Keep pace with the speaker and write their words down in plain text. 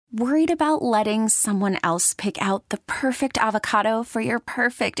Worried about letting someone else pick out the perfect avocado for your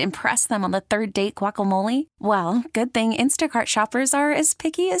perfect impress them on the third date guacamole? Well, good thing Instacart shoppers are as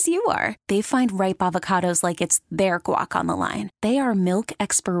picky as you are. They find ripe avocados like it's their guac on the line. They are milk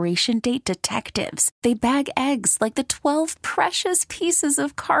expiration date detectives. They bag eggs like the 12 precious pieces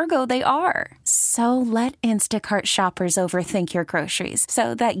of cargo they are. So let Instacart shoppers overthink your groceries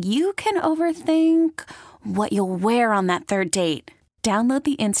so that you can overthink what you'll wear on that third date. Download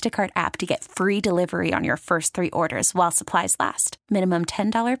the Instacart app to get free delivery on your first 3 orders while supplies last. Minimum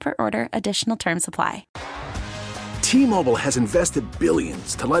 $10 per order. Additional terms apply. T-Mobile has invested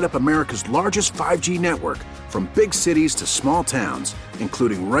billions to light up America's largest 5G network, from big cities to small towns,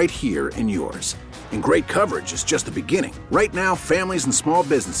 including right here in yours. And great coverage is just the beginning. Right now, families and small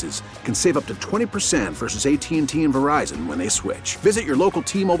businesses can save up to 20% versus AT&T and Verizon when they switch. Visit your local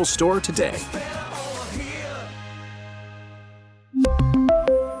T-Mobile store today.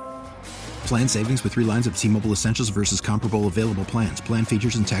 Plan savings with 3 lines of T-Mobile Essentials versus comparable available plans. Plan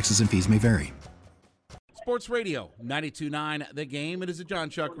features and taxes and fees may vary. Sports Radio 92.9 The Game. It is a John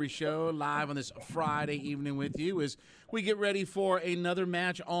Chuckery Show live on this Friday evening with you as we get ready for another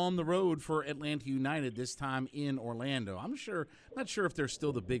match on the road for Atlanta United, this time in Orlando. Not sure if they're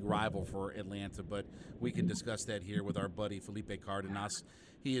still the big rival for Atlanta, but we can discuss that here with our buddy Felipe Cardenas.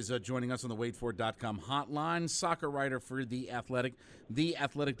 He is joining us on the waitfor.com hotline, soccer writer for The Athletic.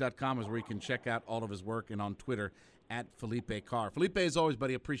 TheAthletic.com is where you can check out all of his work, and on Twitter at Felipe Carr. Felipe, as always,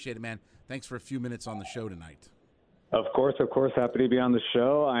 buddy, appreciate it, man. Thanks for a few minutes on the show tonight. Of course. Happy to be on the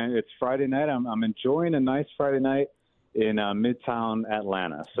show. It's Friday night. I'm enjoying a nice Friday night in Midtown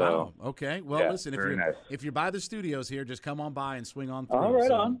Atlanta. So, wow. Okay. Well, yeah, listen, nice. if you're by the studios here, just come on by and swing on through. All right,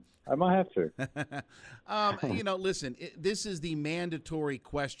 on. I might have to. Listen, this is the mandatory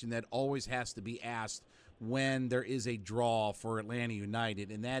question that always has to be asked when there is a draw for Atlanta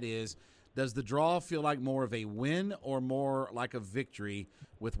United, and that is, does the draw feel like more of a win or more like a victory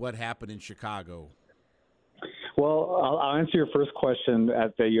with what happened in Chicago? Well, I'll answer your first question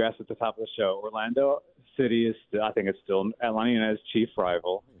that you asked at the top of the show. Orlando City is still, I think it's still Atlanta United's chief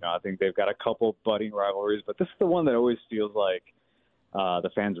rival. I think they've got a couple budding rivalries, but this is the one that always feels like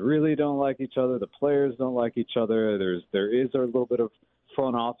the fans really don't like each other. The players don't like each other. There is a little bit of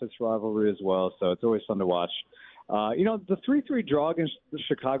front office rivalry as well, so it's always fun to watch. The 3-3 draw against the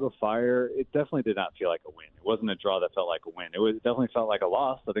Chicago Fire, it definitely did not feel like a win. It wasn't a draw that felt like a win. It definitely felt like a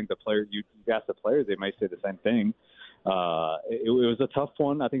loss. I think the player, you ask the players, they might say the same thing. It was a tough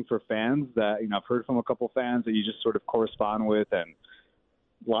one, I think, for fans that, I've heard from a couple fans that you just sort of correspond with, and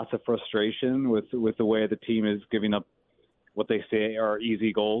lots of frustration with the way the team is giving up what they say are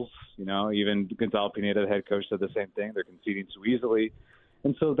easy goals. Even Gonzalo Pineda, the head coach, said the same thing. They're conceding too easily.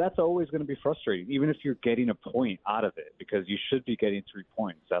 And so that's always going to be frustrating, even if you're getting a point out of it, because you should be getting 3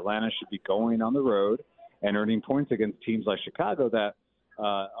 points. Atlanta should be going on the road and earning points against teams like Chicago that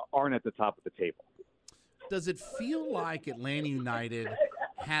aren't at the top of the table. Does it feel like Atlanta United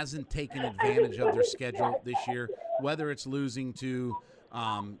hasn't taken advantage of their schedule this year, whether it's losing to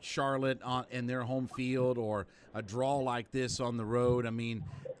Charlotte in their home field or a draw like this on the road? I mean,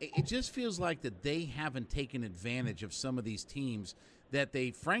 it just feels like that they haven't taken advantage of some of these teams that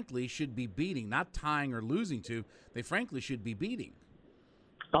they frankly should be beating, not tying or losing to. They frankly should be beating.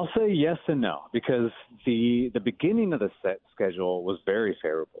 I'll say yes and no, because the beginning of the set schedule was very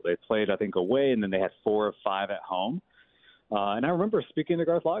favorable. They played, I think, away, and then they had 4 or 5 at home. And I remember speaking to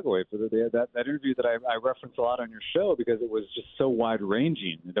Garth Lagerwey for that interview that I reference a lot on your show, because it was just so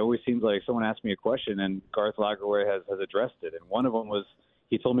wide-ranging. It always seems like someone asked me a question, and Garth Lagerwey has addressed it. And one of them was,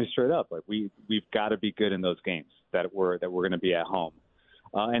 he told me straight up, like, we've got to be good in those games that we're going to be at home.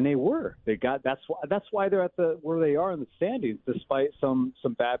 And they were. That's why they're at where they are in the standings, despite some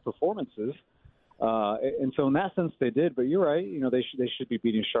bad performances. And so in that sense, they did. But you're right. They should be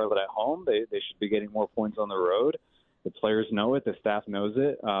beating Charlotte at home. They should be getting more points on the road. The players know it. The staff knows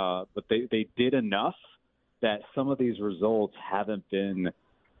it. But they did enough that some of these results haven't been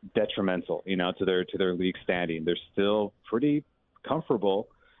detrimental, to their league standing. They're still pretty comfortable.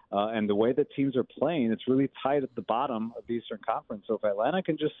 And the way that teams are playing, it's really tight at the bottom of the Eastern Conference. So if Atlanta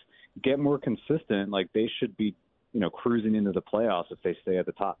can just get more consistent, like, they should be, cruising into the playoffs if they stay at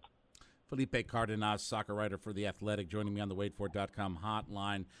the top. Felipe Cardenas, soccer writer for The Athletic, joining me on the waitfor.com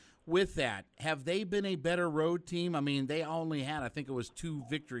hotline. With that, have they been a better road team? I mean, they only had, I think it was 2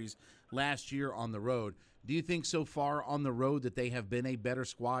 victories last year on the road. Do you think so far on the road that they have been a better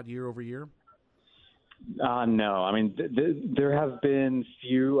squad year over year? No. I mean, there have been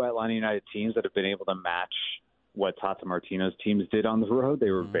few Atlanta United teams that have been able to match what Tata Martino's teams did on the road.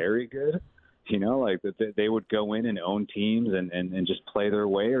 They were very good. like that they would go in and own teams and just play their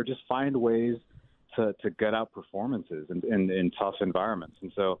way or just find ways to gut out performances in tough environments.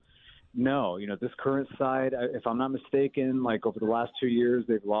 And so, no, this current side, if I'm not mistaken, like over the last 2 years,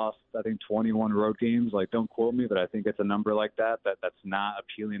 they've lost, I think, 21 road games. Like, don't quote me, but I think it's a number like that's not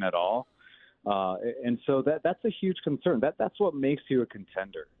appealing at all. And so that's a huge concern. That's what makes you a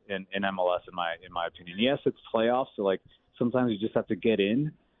contender in MLS, in my opinion. Yes, it's playoffs, so like sometimes you just have to get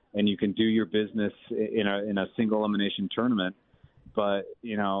in and you can do your business in a single elimination tournament. But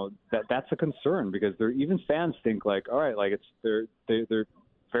that's a concern because even fans think like, all right, like they're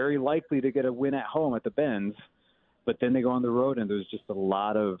very likely to get a win at home at the Benz, but then they go on the road and there's just a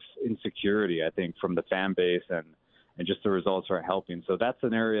lot of insecurity, I think, from the fan base and just the results aren't helping. So that's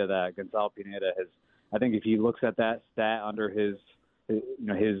an area that Gonzalo Pineda has. I think if he looks at that stat under his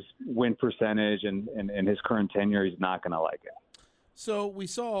win percentage and his current tenure, he's not going to like it. So we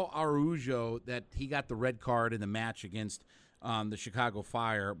saw Araujo that he got the red card in the match against the Chicago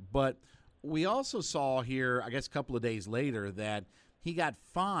Fire, but we also saw here, I guess a couple of days later, that he got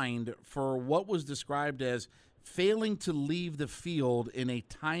fined for what was described as failing to leave the field in a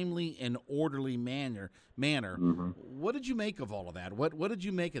timely and orderly manner. Mm-hmm. What did you make of all of that? What did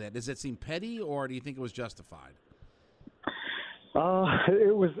you make of that? Does it seem petty, or do you think it was justified?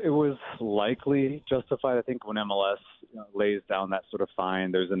 It was likely justified. I think when MLS lays down that sort of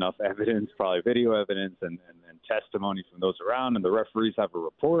fine, there's enough evidence, probably video evidence and testimony from those around, and the referees have a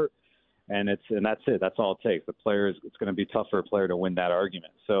report, and that's it. That's all it takes. The players, it's going to be tough for a player to win that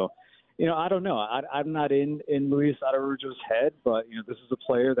argument. So, I don't know. I'm not in Luis Araujo's head, but this is a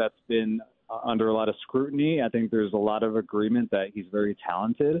player that's been under a lot of scrutiny. I think there's a lot of agreement that he's very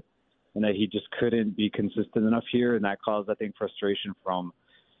talented and that he just couldn't be consistent enough here, and that caused, I think, frustration from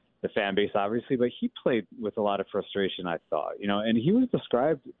the fan base, obviously. But he played with a lot of frustration, I thought. And he was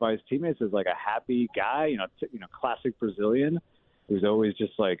described by his teammates as like a happy guy, classic Brazilian, who's always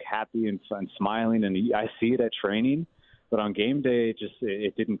just like happy and smiling, and I see it at training. But on game day,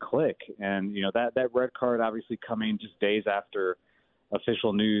 it didn't click. And, that red card obviously coming just days after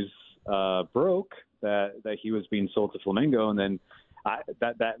official news broke that he was being sold to Flamengo. And then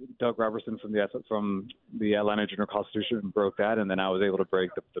that Doug Robertson from the Atlanta Journal-Constitution broke that. And then I was able to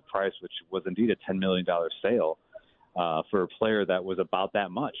break the price, which was indeed a $10 million sale for a player that was about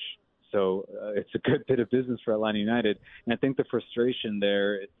that much. So it's a good bit of business for Atlanta United. And I think the frustration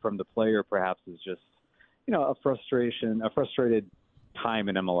there from the player perhaps is just, a frustrated time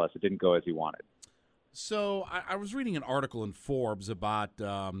in MLS. It didn't go as he wanted. So I was reading an article in Forbes about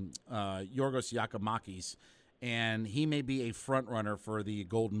Josef Giakoumakis, and he may be a front runner for the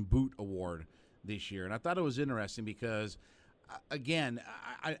Golden Boot Award this year. And I thought it was interesting because, again,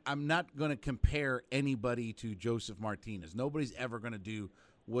 I'm not going to compare anybody to Josef Martinez. Nobody's ever going to do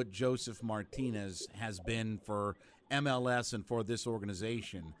what Josef Martinez has been for MLS and for this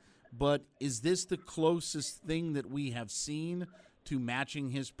organization. But is this the closest thing that we have seen to matching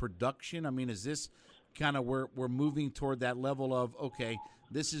his production? I mean, is this kind of where we're moving toward that level of, okay,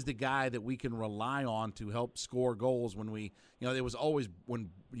 this is the guy that we can rely on to help score goals when we, there was always when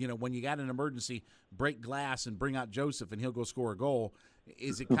you got an emergency, break glass and bring out Josef and he'll go score a goal.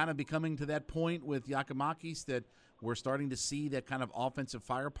 Is it kind of becoming to that point with Giakoumakis that we're starting to see that kind of offensive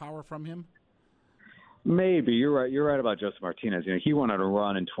firepower from him? Maybe. You're right. You're right about Josef Martinez. He went on a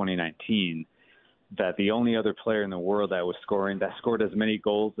run in 2019 that the only other player in the world that scored as many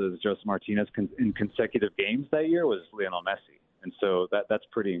goals as Josef Martinez in consecutive games that year was Lionel Messi. And so that's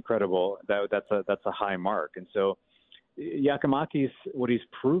pretty incredible. That's a high mark. And so Giakoumakis, what he's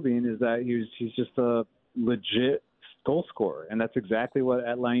proving is that he's just a legit goal scorer, and that's exactly what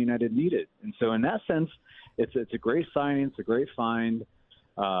Atlanta United needed. And so in that sense, it's a great signing, it's a great find,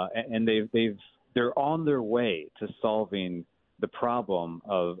 and they're on their way to solving the problem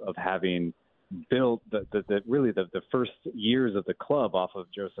of having built the first years of the club off of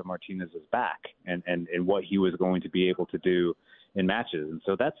Josef Martinez's back and what he was going to be able to do in matches. And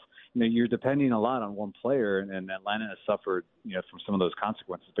so that's, you're depending a lot on one player, and Atlanta has suffered, from some of those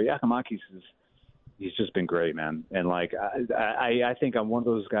consequences. But Giakoumakis he's just been great, man. And like, I think I'm one of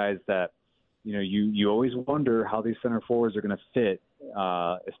those guys that, you always wonder how these center forwards are going to fit,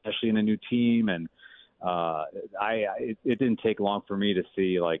 especially in a new team. And it didn't take long for me to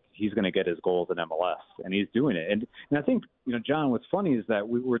see like he's going to get his goals in MLS, and he's doing it. And I think John, what's funny is that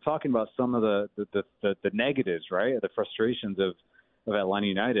we're talking about some of the negatives, right? The frustrations of Atlanta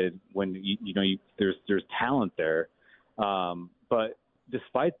United when there's talent there, but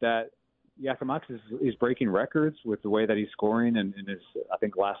despite that, Giakoumakis is breaking records with the way that he's scoring, and in his I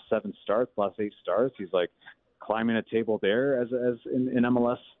think last 8 starts, he's like climbing a table there as in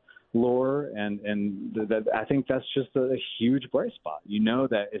MLS lore, and I think that's just a huge bright spot. You know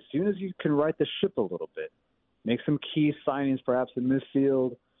that as soon as you can right the ship a little bit, make some key signings perhaps in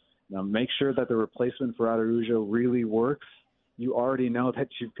midfield, make sure that the replacement for Araujo really works, you already know that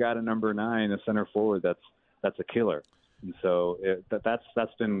you've got a number 9, a center forward that's a killer. And so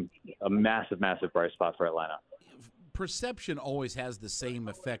that's been a massive bright spot for Atlanta. Perception always has the same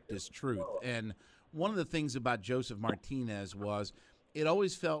effect as truth. And one of the things about Josef Martinez was it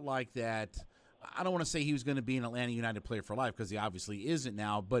always felt like that. I don't want to say he was going to be an Atlanta United player for life, because he obviously isn't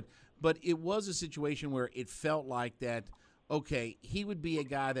now, but it was a situation where it felt like that, okay, he would be a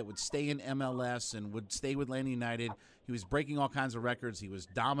guy that would stay in MLS and would stay with Atlanta United. He was breaking all kinds of records. He was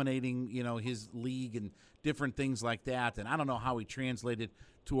dominating, his league and different things like that. And I don't know how he translated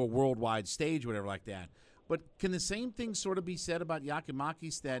to a worldwide stage, whatever like that. But can the same thing sort of be said about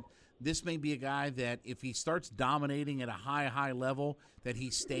Giamkoumakis, that this may be a guy that if he starts dominating at a high level, that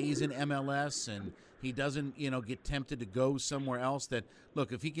he stays in MLS and he doesn't, get tempted to go somewhere else? That,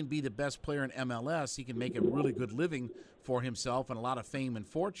 look, if he can be the best player in MLS, he can make a really good living for himself and a lot of fame and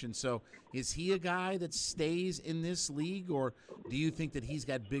fortune. So is he a guy that stays in this league, or do you think that he's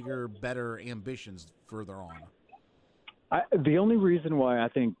got bigger, better ambitions further on? The only reason why I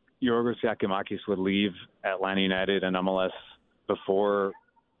think Josef Giamkoumakis would leave Atlanta United and MLS before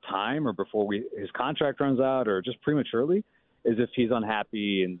time, or before his contract runs out, or just prematurely, is if he's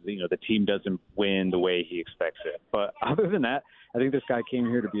unhappy and the team doesn't win the way he expects it. But other than that, I think this guy came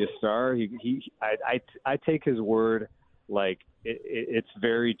here to be a star. I take his word like it's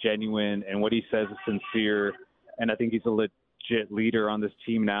very genuine, and what he says is sincere. And I think he's a legit leader on this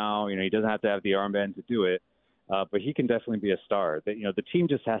team now. He doesn't have to have the armband to do it, but he can definitely be a star. The team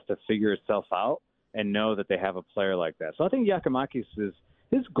just has to figure itself out and know that they have a player like that. So I think Giakoumakis is.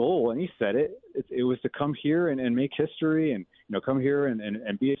 His goal, and he said it was to come here and make history, and come here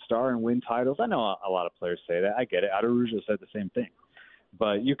and be a star and win titles. I know a lot of players say that. I get it. Araujo said the same thing,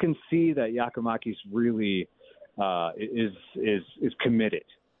 but you can see that Giakoumakis really is committed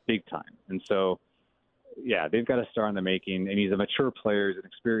big time. And so, yeah, they've got a star in the making, and he's a mature player. He's an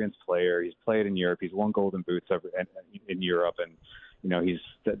experienced player. He's played in Europe. He's won Golden Boots in Europe, and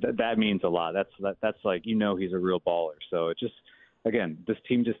that means a lot. That's like he's a real baller. So it just. Again, this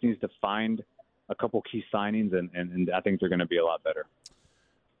team just needs to find a couple key signings, and I think they're going to be a lot better.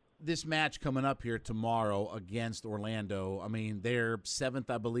 This match coming up here tomorrow against Orlando, I mean, they're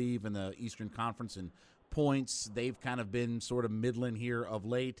 7th, I believe, in the Eastern Conference in points. They've kind of been sort of middling here of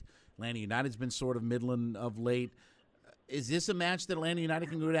late. Atlanta United's been sort of middling of late. Is this a match that Atlanta United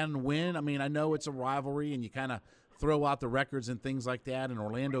can go down and win? I mean, I know it's a rivalry, and you kind of throw out the records and things like that, and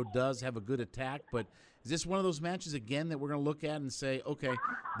Orlando does have a good attack, but is this one of those matches again that we're going to look at and say, okay,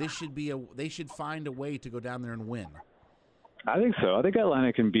 they should find a way to go down there and win? I think so. I think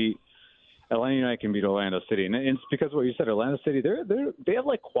Atlanta United can beat Orlando City, and it's because of what you said. Orlando City, they have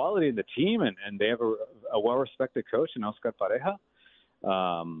like quality in the team, and they have a well-respected coach in Oscar Pareja,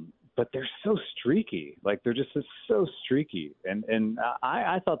 but they're so streaky. Like they're just so streaky, and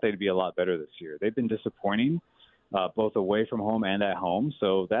I thought they'd be a lot better this year. They've been disappointing, both away from home and at home.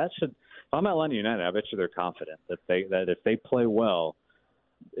 So that should. If I'm Atlanta United, I bet you they're confident that if they play well,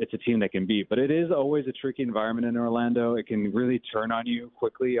 it's a team they can beat. But it is always a tricky environment in Orlando. It can really turn on you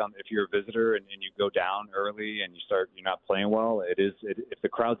quickly if you're a visitor and you go down early and you're not playing well. If the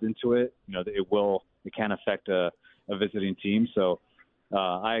crowd's into it, it can affect a visiting team. So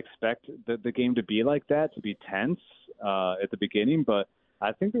I expect the game to be like that, to be tense at the beginning. But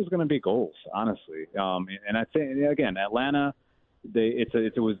I think there's going to be goals, honestly. And I think again, Atlanta.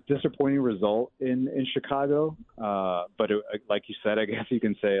 It was a disappointing result in Chicago, but like you said, I guess you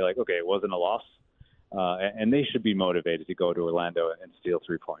can say like, okay, it wasn't a loss, and they should be motivated to go to Orlando and steal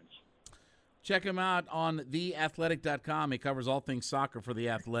 3 points. Check him out on theathletic.com. He covers all things soccer for The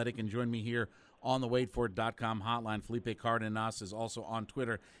Athletic, and join me here on the waitfor.com hotline. Felipe Cardenas is also on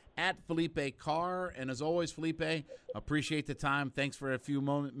Twitter at Felipe Carr. And as always, Felipe, appreciate the time. Thanks for a few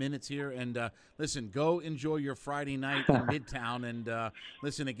minutes here. And listen, go enjoy your Friday night in Midtown. And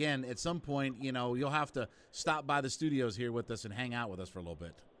listen, again, at some point, you'll have to stop by the studios here with us and hang out with us for a little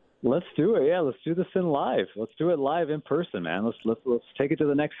bit. Let's do it. Yeah, let's do this in live. Let's do it live in person, man. Let's take it to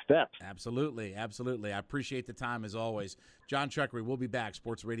the next step. Absolutely. I appreciate the time as always. John Chuckery will be back.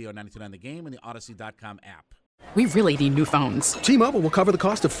 Sports Radio 92.9 The Game and the Odyssey.com app. We really need new phones. T-Mobile will cover the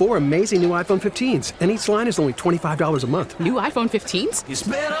cost of 4 amazing new iPhone 15s, and each line is only $25 a month. New iPhone 15s? It's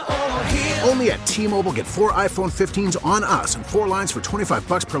better over here. Only at T-Mobile, get 4 iPhone 15s on us and 4 lines for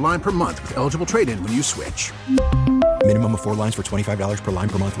 $25 per line per month with eligible trade-in when you switch. Minimum of 4 lines for $25 per line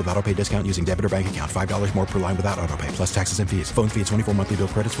per month with autopay discount using debit or bank account. $5 more per line without autopay, plus taxes and fees. Phone fee at 24 monthly bill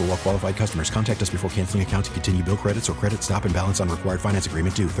credits for well-qualified customers. Contact us before canceling account to continue bill credits or credit stop and balance on required finance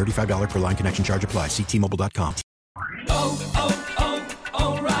agreement due. $35 per line connection charge applies. See T-Mobile.com.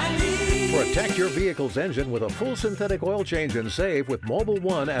 O'Reilly. Protect your vehicle's engine with a full synthetic oil change and save with Mobile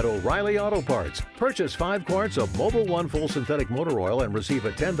One at O'Reilly Auto Parts. Purchase 5 quarts of Mobile One full synthetic motor oil and receive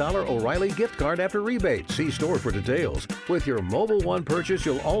a $10 O'Reilly gift card after rebate. See store for details. With your Mobile One purchase,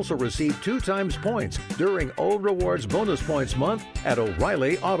 you'll also receive 2 times points during O Rewards Bonus Points Month at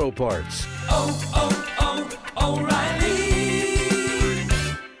O'Reilly Auto Parts. O'Reilly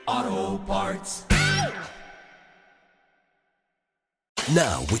Auto Parts.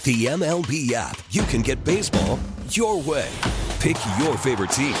 Now, with the MLB app, you can get baseball your way. Pick your favorite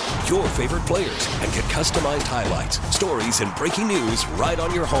team, your favorite players, and get customized highlights, stories, and breaking news right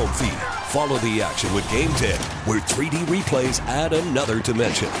on your home feed. Follow the action with Game Day, where 3D replays add another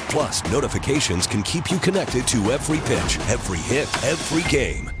dimension. Plus, notifications can keep you connected to every pitch, every hit, every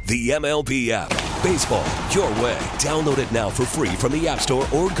game. The MLB app. Baseball your way. Download it now for free from the App Store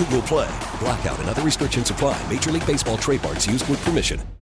or Google Play. Blackout and other restrictions apply. Major League Baseball trademarks used with permission.